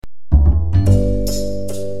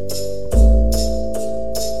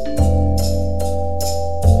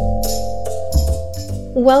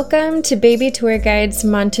Welcome to Baby Tour Guide's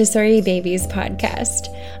Montessori Babies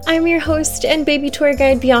podcast. I'm your host and baby tour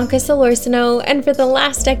guide, Bianca Solorsino, and for the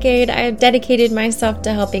last decade, I have dedicated myself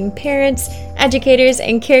to helping parents, educators,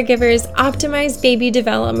 and caregivers optimize baby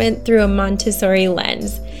development through a Montessori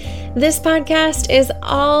lens. This podcast is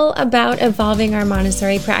all about evolving our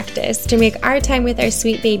Montessori practice to make our time with our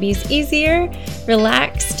sweet babies easier,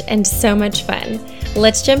 relaxed, and so much fun.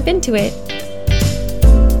 Let's jump into it.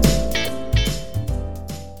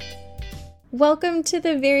 Welcome to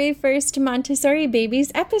the very first Montessori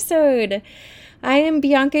Babies episode. I am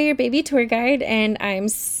Bianca, your baby tour guide, and I'm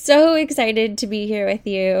so excited to be here with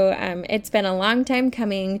you. It's been a long time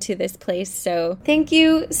coming to this place, so thank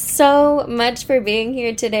you so much for being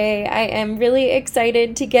here today. I am really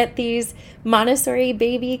excited to get these Montessori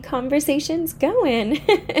baby conversations going.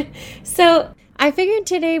 So I figured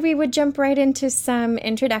today we would jump right into some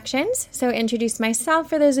introductions. So introduce myself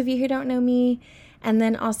for those of you who don't know me, and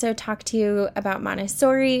then also talk to you about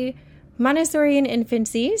Montessori in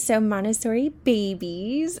infancy, so Montessori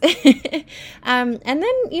babies, and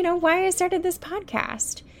then, why I started this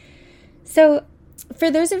podcast. So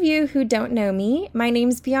for those of you who don't know me, my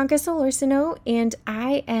name's Bianca Solorsino, and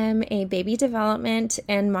I am a baby development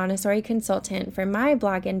and Montessori consultant for my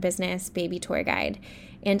blog and business, Baby Tour Guide,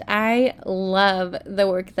 and I love the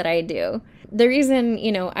work that I do. The reason,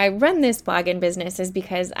 I run this blog and business is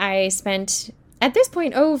because I spent at this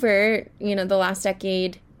point over, the last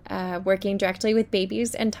decade, working directly with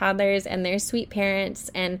babies and toddlers and their sweet parents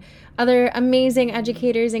and other amazing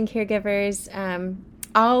educators and caregivers,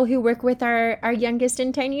 all who work with our youngest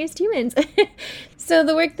and tiniest humans. So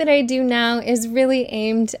the work that I do now is really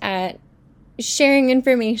aimed at sharing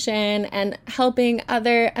information and helping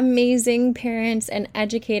other amazing parents and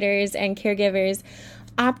educators and caregivers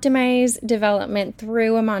optimize development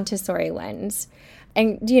through a Montessori lens.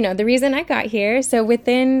 And, the reason I got here, so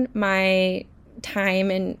within my time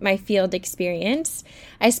and my field experience,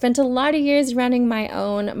 I spent a lot of years running my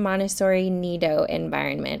own Montessori Nido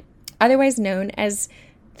environment, otherwise known as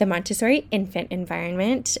the Montessori infant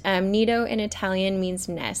environment. Nido in Italian means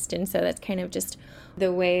nest, and so that's kind of just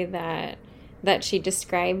the way that she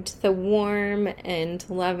described the warm and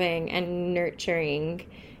loving and nurturing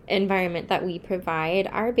environment that we provide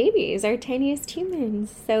our babies, our tiniest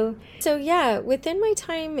humans. So yeah, within my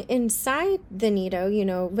time inside the Nido,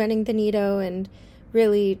 running the Nido and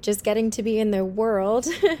really just getting to be in their world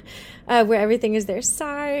where everything is their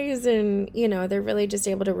size and, they're really just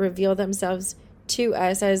able to reveal themselves to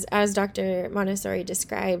us as Dr. Montessori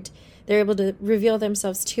described. They're able to reveal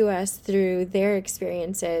themselves to us through their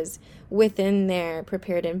experiences within their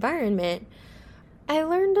prepared environment. I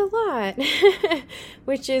learned a lot,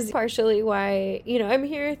 which is partially why, I'm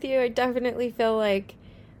here with you. I definitely feel like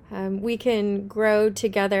we can grow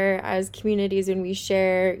together as communities when we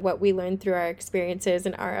share what we learn through our experiences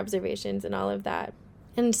and our observations and all of that.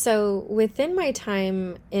 And so within my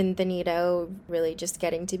time in the Nido, really just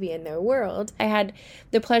getting to be in their world, I had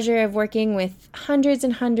the pleasure of working with hundreds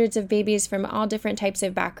and hundreds of babies from all different types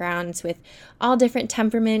of backgrounds with all different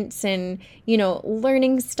temperaments and,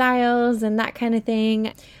 learning styles and that kind of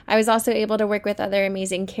thing. I was also able to work with other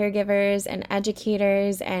amazing caregivers and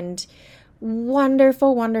educators and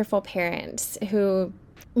wonderful, wonderful parents who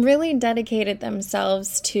really dedicated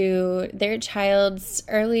themselves to their child's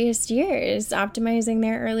earliest years, optimizing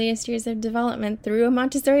their earliest years of development through a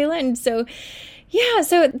Montessori lens. So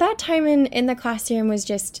that time in the classroom was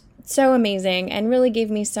just so amazing and really gave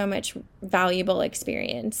me so much valuable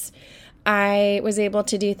experience. I was able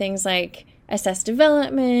to do things like assess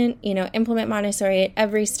development, implement Montessori at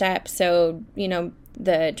every step. So,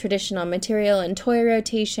 the traditional material and toy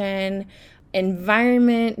rotation,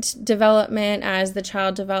 environment development as the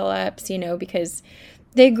child develops, because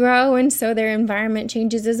they grow and so their environment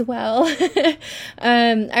changes as well.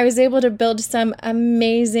 I was able to build some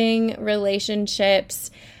amazing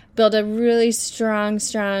relationships, build a really strong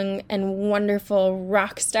and wonderful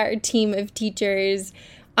rock star team of teachers,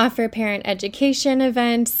 offer parent education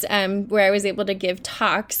events where I was able to give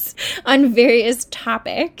talks on various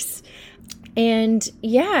topics, and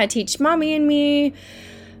teach mommy and me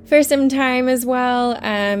for some time as well.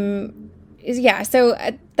 So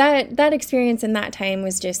that experience in that time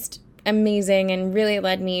was just amazing and really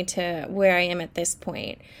led me to where I am at this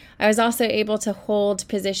point. I was also able to hold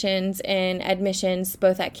positions in admissions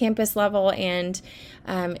both at campus level and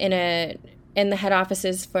in the head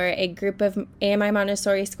offices for a group of AMI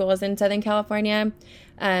Montessori schools in Southern California,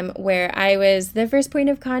 where I was the first point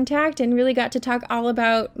of contact and really got to talk all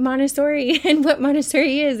about Montessori and what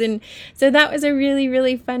Montessori is. And so that was a really,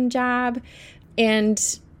 really fun job.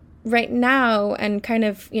 And right now, and kind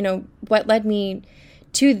of, what led me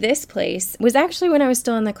to this place was actually when I was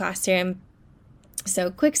still in the classroom.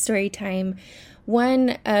 So quick story time.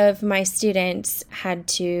 One of my students had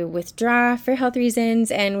to withdraw for health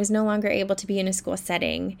reasons and was no longer able to be in a school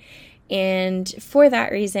setting. And for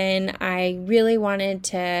that reason, I really wanted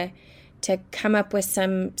to come up with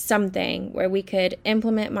something where we could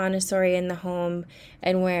implement Montessori in the home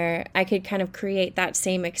and where I could kind of create that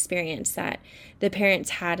same experience that the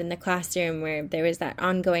parents had in the classroom, where there was that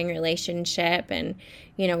ongoing relationship and,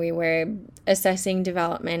 we were assessing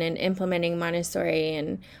development and implementing Montessori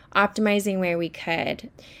and optimizing where we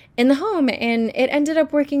could in the home. And it ended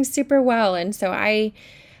up working super well. And so I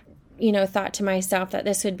thought to myself that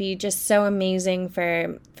this would be just so amazing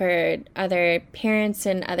for other parents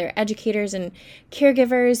and other educators and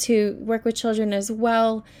caregivers who work with children as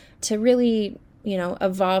well to really,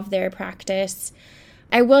 evolve their practice.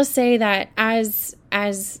 I will say that as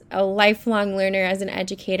a lifelong learner, as an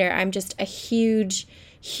educator, I'm just a huge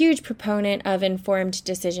proponent of informed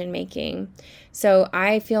decision making. So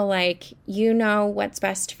I feel like you know what's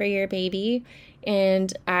best for your baby,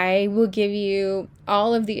 and I will give you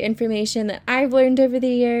all of the information that I've learned over the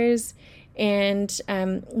years, and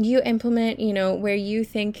you implement, where you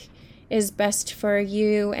think is best for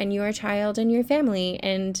you and your child and your family.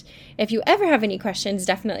 And if you ever have any questions,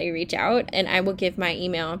 definitely reach out, and I will give my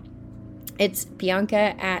email. It's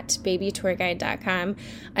bianca@babytourguide.com.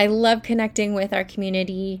 I love connecting with our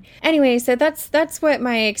community. Anyway, so that's what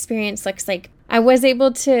my experience looks like. I was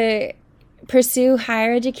able to pursue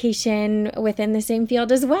higher education within the same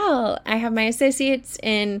field as well. I have my associates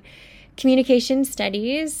in communication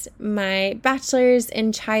studies, my bachelor's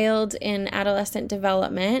in child and adolescent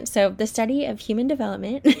development, so the study of human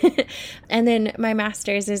development, and then my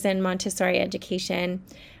master's is in Montessori education.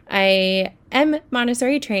 I am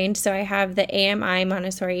Montessori trained, so I have the AMI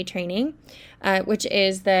Montessori training, which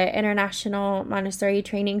is the International Montessori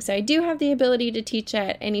training. So I do have the ability to teach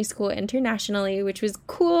at any school internationally, which was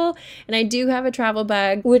cool. And I do have a travel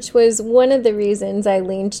bug, which was one of the reasons I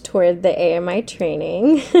leaned toward the AMI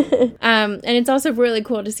training. And it's also really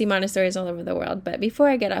cool to see Montessoris all over the world. But before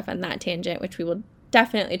I get off on that tangent, which we will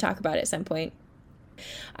definitely talk about at some point,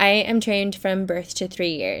 I am trained from birth to 3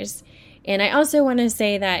 years. And I also want to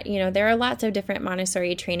say that, there are lots of different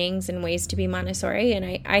Montessori trainings and ways to be Montessori.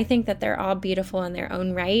 And I think that they're all beautiful in their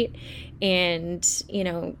own right. And,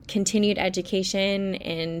 continued education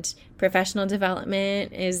and professional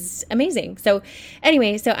development is amazing. So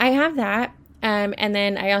anyway, so I have that. And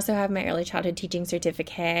then I also have my early childhood teaching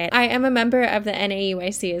certificate. I am a member of the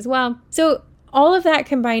NAUIC as well. So all of that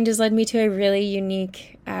combined has led me to a really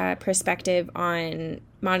unique perspective on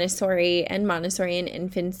Montessori and Montessori in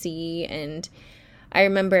infancy. And I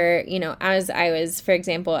remember, as I was, for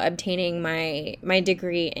example, obtaining my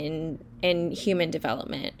degree in human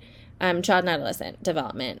development, child and adolescent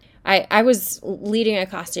development, I was leading a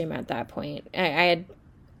classroom at that point. I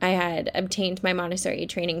had obtained my Montessori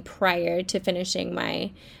training prior to finishing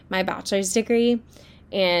my bachelor's degree.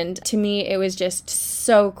 And to me, it was just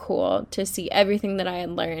so cool to see everything that I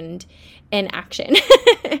had learned in action.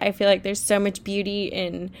 I feel like there's so much beauty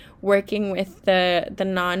in working with the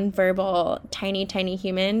nonverbal, tiny, tiny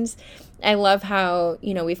humans. I love how,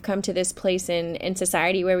 we've come to this place in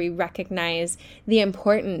society where we recognize the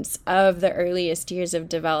importance of the earliest years of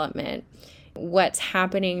development. What's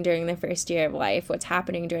happening during the first year of life, what's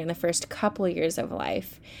happening during the first couple years of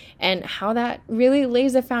life, and how that really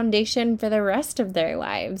lays a foundation for the rest of their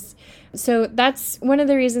lives. So that's one of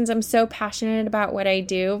the reasons I'm so passionate about what I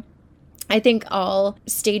do. I think all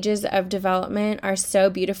stages of development are so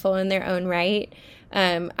beautiful in their own right.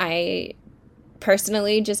 I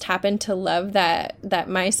personally just happen to love that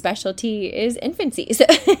my specialty is infancy. So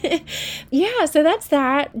so that's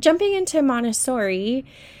that. Jumping into Montessori.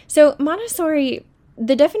 So Montessori,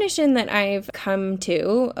 the definition that I've come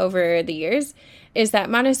to over the years is that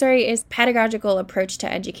Montessori is pedagogical approach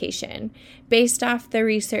to education based off the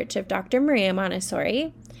research of Dr. Maria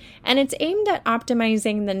Montessori, and it's aimed at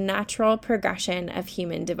optimizing the natural progression of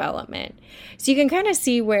human development. So you can kind of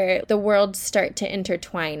see where the worlds start to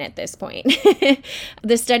intertwine at this point.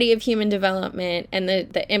 The study of human development and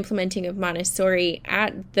the implementing of Montessori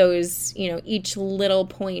at those, each little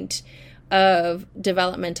point of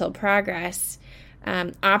developmental progress,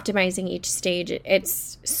 optimizing each stage.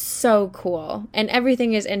 It's so cool, and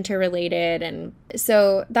everything is interrelated. And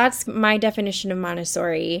so that's my definition of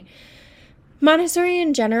Montessori. Montessori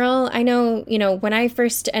in general, I know, when I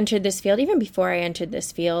first entered this field, even before I entered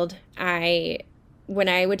this field, I when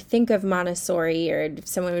I would think of Montessori, or if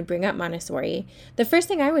someone would bring up Montessori, the first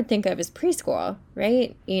thing I would think of is preschool,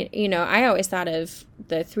 right? I always thought of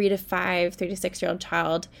the 3 to 6-year-old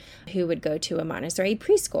child who would go to a Montessori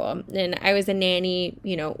preschool. And I was a nanny,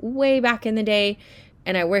 way back in the day,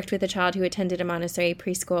 and I worked with a child who attended a Montessori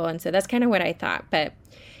preschool. And so that's kind of what I thought. But,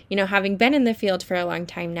 having been in the field for a long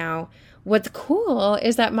time now, what's cool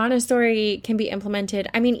is that Montessori can be implemented,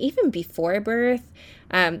 even before birth,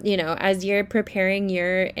 as you're preparing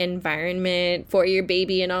your environment for your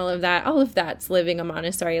baby and all of that's living a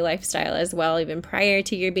Montessori lifestyle as well, even prior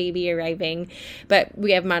to your baby arriving. But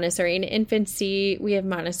we have Montessori in infancy, we have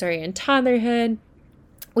Montessori in toddlerhood,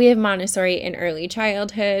 we have Montessori in early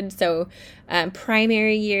childhood, so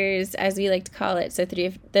primary years, as we like to call it, so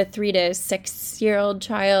the 3 to 6-year-old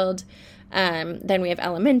child. Then we have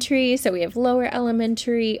elementary, so we have lower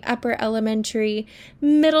elementary, upper elementary,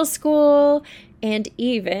 middle school, and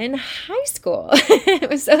even high school.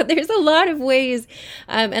 So there's a lot of ways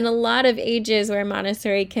and a lot of ages where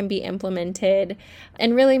Montessori can be implemented.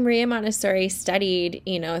 And really, Maria Montessori studied,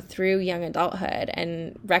 through young adulthood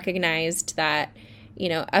and recognized that,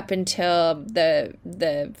 up until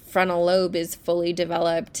the frontal lobe is fully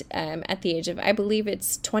developed at the age of, I believe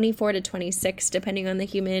it's 24 to 26, depending on the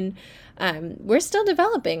human, we're still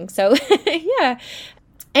developing. So yeah.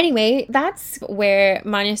 Anyway, that's where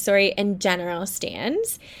Montessori in general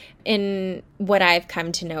stands in what I've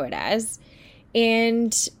come to know it as.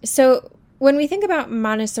 And so when we think about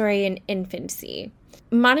Montessori in infancy,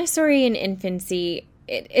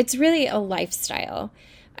 it's really a lifestyle.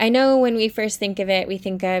 I know when we first think of it, we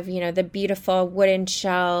think of, the beautiful wooden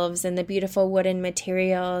shelves and the beautiful wooden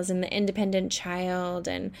materials and the independent child,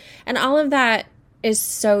 and all of that is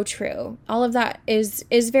so true. All of that is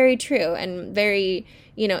very true and very,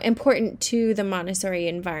 important to the Montessori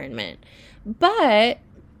environment. But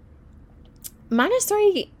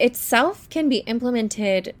Montessori itself can be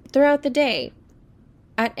implemented throughout the day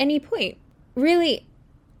at any point. Really,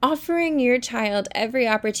 offering your child every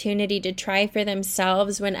opportunity to try for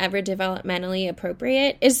themselves whenever developmentally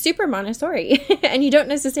appropriate is super Montessori. And you don't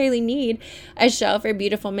necessarily need a shelf or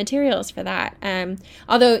beautiful materials for that.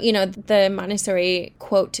 Although, the Montessori,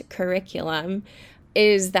 quote, curriculum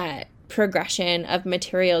is that progression of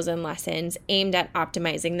materials and lessons aimed at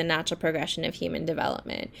optimizing the natural progression of human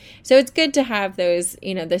development. So it's good to have those,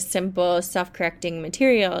 the simple self-correcting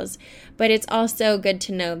materials, but it's also good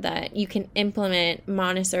to know that you can implement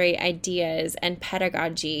Montessori ideas and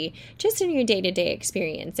pedagogy just in your day-to-day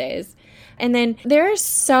experiences. And then there are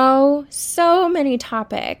so many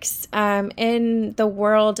topics in the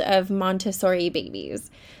world of Montessori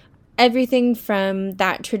babies. Everything from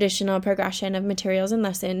that traditional progression of materials and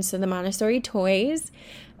lessons, so the Montessori toys,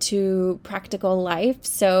 to practical life,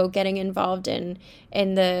 so getting involved in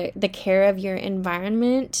the care of your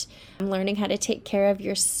environment, learning how to take care of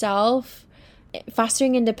yourself,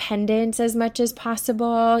 fostering independence as much as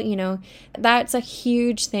possible. That's a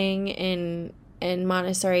huge thing in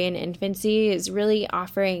Montessori in infancy, is really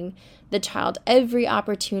offering the child every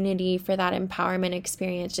opportunity for that empowerment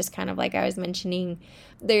experience, just kind of like I was mentioning.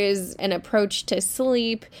 There's an approach to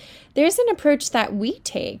sleep. There's an approach that we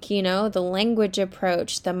take, the language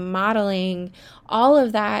approach, the modeling, all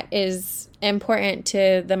of that is important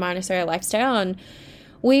to the Montessori lifestyle. And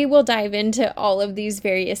we will dive into all of these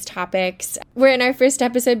various topics. We're in our first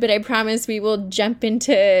episode, but I promise we will jump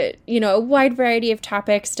into, a wide variety of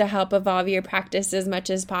topics to help evolve your practice as much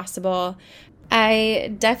as possible.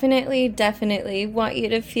 I definitely want you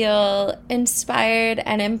to feel inspired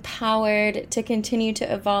and empowered to continue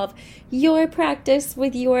to evolve your practice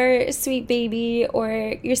with your sweet baby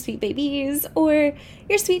or your sweet babies or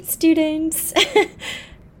your sweet students.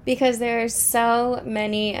 Because there are so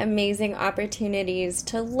many amazing opportunities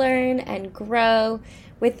to learn and grow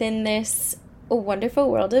within this wonderful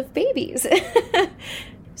world of babies.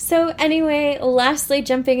 So anyway, lastly,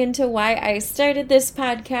 jumping into why I started this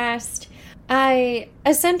podcast, I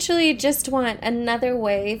essentially just want another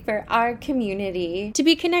way for our community to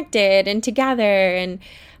be connected and to gather. And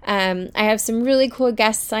I have some really cool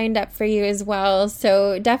guests signed up for you as well.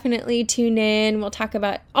 So definitely tune in. We'll talk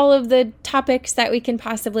about all of the topics that we can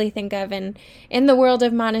possibly think of in the world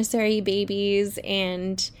of Montessori babies.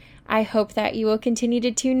 And I hope that you will continue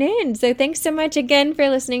to tune in. So thanks so much again for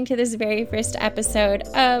listening to this very first episode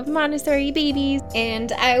of Montessori Babies.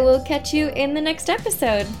 And I will catch you in the next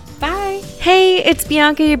episode. Bye! Hey, it's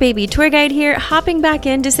Bianca, your baby tour guide here, hopping back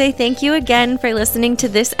in to say thank you again for listening to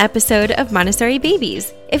this episode of Montessori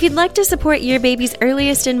Babies. If you'd like to support your baby's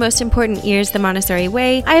earliest and most important years the Montessori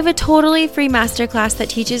way, I have a totally free masterclass that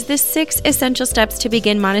teaches the 6 essential steps to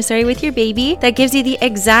begin Montessori with your baby that gives you the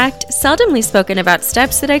exact, seldomly spoken about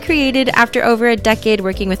steps that I created after over a decade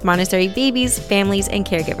working with Montessori babies, families, and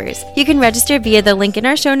caregivers. You can register via the link in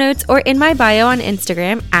our show notes or in my bio on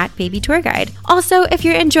Instagram at Baby Tour Guide. Also, if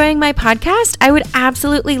you're enjoying my podcast, I would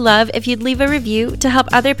absolutely love if you'd leave a review to help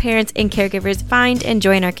other parents and caregivers find and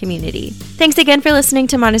join our community. Thanks again for listening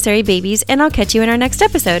to Montessori Babies, and I'll catch you in our next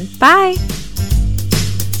episode. Bye!